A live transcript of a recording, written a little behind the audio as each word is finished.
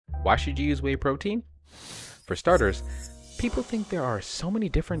Why should you use whey protein? For starters, people think there are so many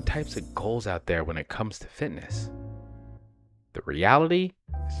different types of goals out there when it comes to fitness. The reality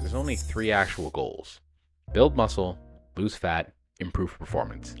is there's only 3 actual goals: build muscle, lose fat, improve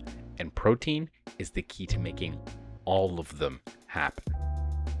performance. And protein is the key to making all of them happen.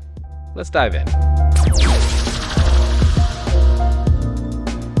 Let's dive in.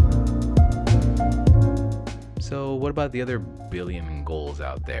 So what about the other billion goals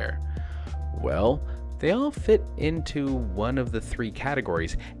out there? Well, they all fit into one of the 3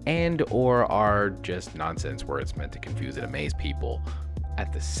 categories and or are just nonsense words meant to confuse and amaze people.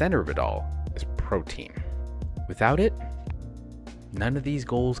 At the center of it all is protein. Without it, none of these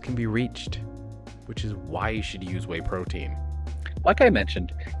goals can be reached, which is why you should use whey protein. Like I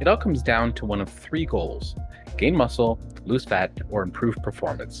mentioned, it all comes down to one of 3 goals: gain muscle, lose fat, or improve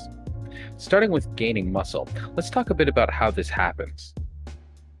performance. Starting with gaining muscle, let's talk a bit about how this happens.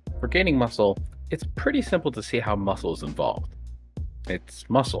 For gaining muscle, it's pretty simple to see how muscle is involved. It's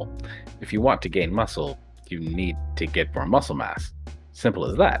muscle. If you want to gain muscle, you need to get more muscle mass. Simple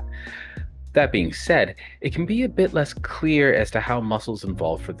as that. That being said, it can be a bit less clear as to how muscle is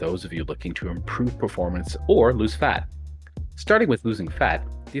involved for those of you looking to improve performance or lose fat. Starting with losing fat,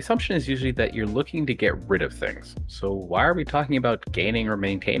 the assumption is usually that you're looking to get rid of things. So why are we talking about gaining or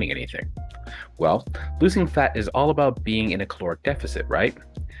maintaining anything? Well, losing fat is all about being in a caloric deficit, right?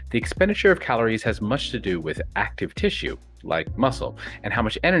 The expenditure of calories has much to do with active tissue, like muscle, and how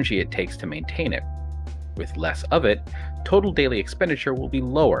much energy it takes to maintain it. With less of it, total daily expenditure will be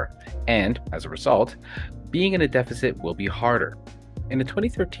lower, and as a result, being in a deficit will be harder. In a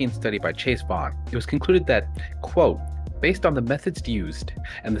 2013 study by Chase Vaughn, it was concluded that, quote, based on the methods used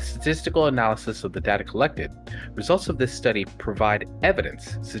and the statistical analysis of the data collected, results of this study provide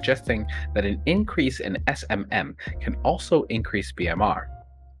evidence suggesting that an increase in SMM can also increase BMR.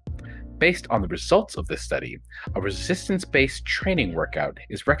 Based on the results of this study, a resistance-based training workout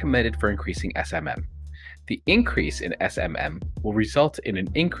is recommended for increasing SMM. The increase in SMM will result in an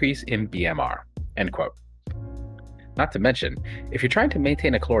increase in BMR, end quote. Not to mention, if you're trying to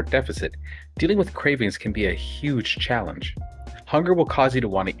maintain a caloric deficit, dealing with cravings can be a huge challenge. Hunger will cause you to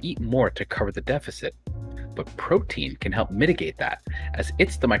want to eat more to cover the deficit, but protein can help mitigate that, as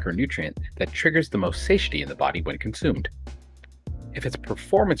it's the micronutrient that triggers the most satiety in the body when consumed. If it's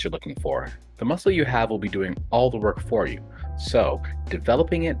performance you're looking for, the muscle you have will be doing all the work for you, so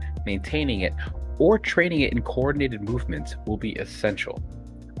developing it, maintaining it, or training it in coordinated movements will be essential.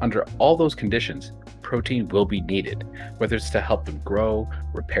 Under all those conditions, protein will be needed, whether it's to help them grow,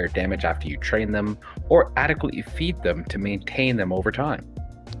 repair damage after you train them, or adequately feed them to maintain them over time.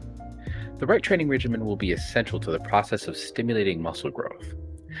 The right training regimen will be essential to the process of stimulating muscle growth.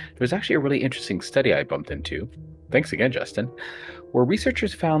 There's actually a really interesting study I bumped into, thanks again, Justin, where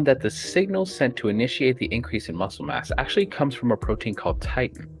researchers found that the signal sent to initiate the increase in muscle mass actually comes from a protein called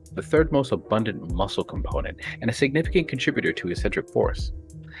titin, the 3rd most abundant muscle component and a significant contributor to eccentric force.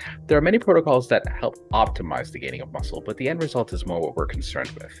 There are many protocols that help optimize the gaining of muscle, but the end result is more what we're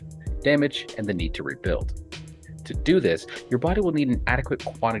concerned with: damage and the need to rebuild. To do this, your body will need an adequate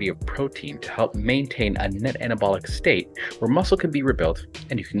quantity of protein to help maintain a net anabolic state where muscle can be rebuilt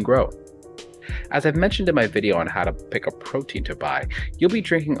and you can grow. As I've mentioned in my video on how to pick a protein to buy, you'll be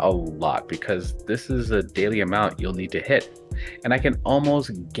drinking a lot because this is a daily amount you'll need to hit. And I can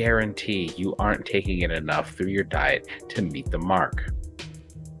almost guarantee you aren't taking in enough through your diet to meet the mark.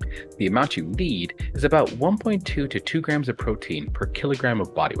 The amount you need is about 1.2 to 2 grams of protein per kilogram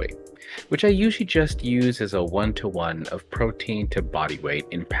of body weight, which I usually just use as a 1-to-1 of protein to body weight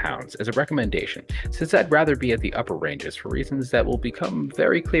in pounds as a recommendation, since I'd rather be at the upper ranges for reasons that will become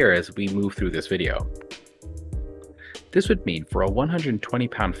very clear as we move through this video. This would mean for a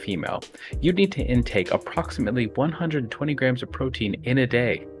 120-pound female, you'd need to intake approximately 120 grams of protein in a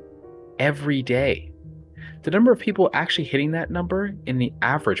day, every day. The number of people actually hitting that number in the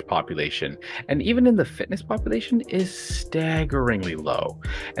average population, and even in the fitness population, is staggeringly low,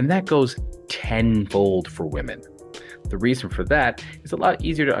 and that goes tenfold for women. The reason for that is a lot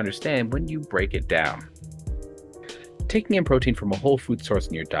easier to understand when you break it down. Taking in protein from a whole food source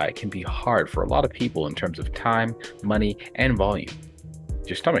in your diet can be hard for a lot of people in terms of time, money, and volume.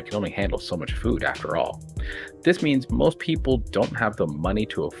 Your stomach can only handle so much food after all. This means most people don't have the money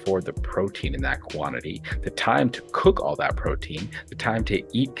to afford the protein in that quantity, the time to cook all that protein, the time to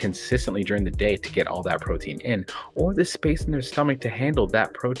eat consistently during the day to get all that protein in, or the space in their stomach to handle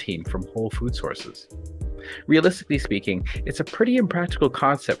that protein from whole food sources. Realistically speaking, it's a pretty impractical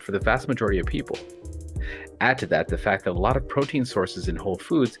concept for the vast majority of people. Add to that the fact that a lot of protein sources in whole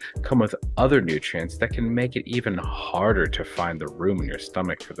foods come with other nutrients that can make it even harder to find the room in your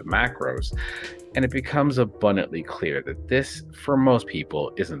stomach for the macros, and it becomes abundantly clear that this, for most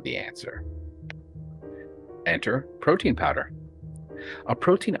people, isn't the answer. Enter protein powder. A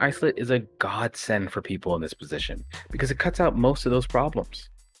protein isolate is a godsend for people in this position because it cuts out most of those problems.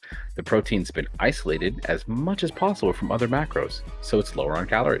 The protein's been isolated as much as possible from other macros, so it's lower on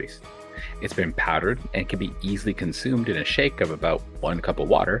calories. It's been powdered and can be easily consumed in a shake of about 1 cup of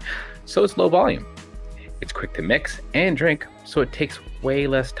water, so it's low volume. It's quick to mix and drink, so it takes way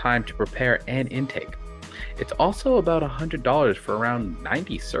less time to prepare and intake. It's also about $100 for around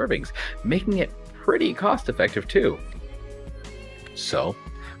 90 servings, making it pretty cost effective too. So,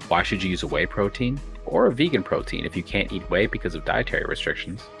 why should you use a whey protein or a vegan protein if you can't eat whey because of dietary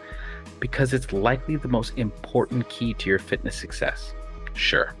restrictions? Because it's likely the most important key to your fitness success.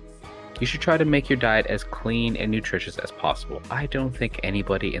 Sure, you should try to make your diet as clean and nutritious as possible. I don't think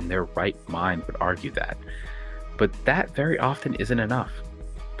anybody in their right mind would argue that. But that very often isn't enough.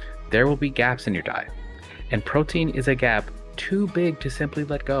 There will be gaps in your diet, and protein is a gap too big to simply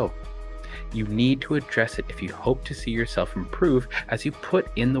let go. You need to address it if you hope to see yourself improve as you put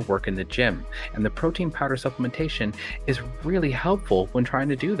in the work in the gym, and the protein powder supplementation is really helpful when trying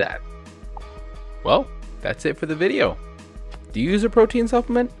to do that. Well, that's it for the video. Do you use a protein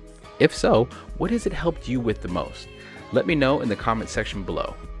supplement? If so, what has it helped you with the most? Let me know in the comment section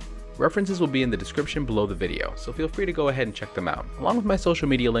below. References will be in the description below the video, so feel free to go ahead and check them out, along with my social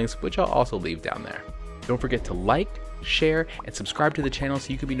media links, which I'll also leave down there. Don't forget to like, share, and subscribe to the channel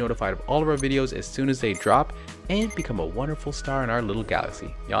so you can be notified of all of our videos as soon as they drop, and become a wonderful star in our little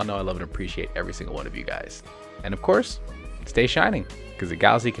galaxy. Y'all know I love and appreciate every single one of you guys. And of course, stay shining, because the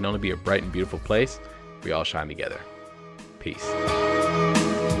galaxy can only be a bright and beautiful place if we all shine together. Peace.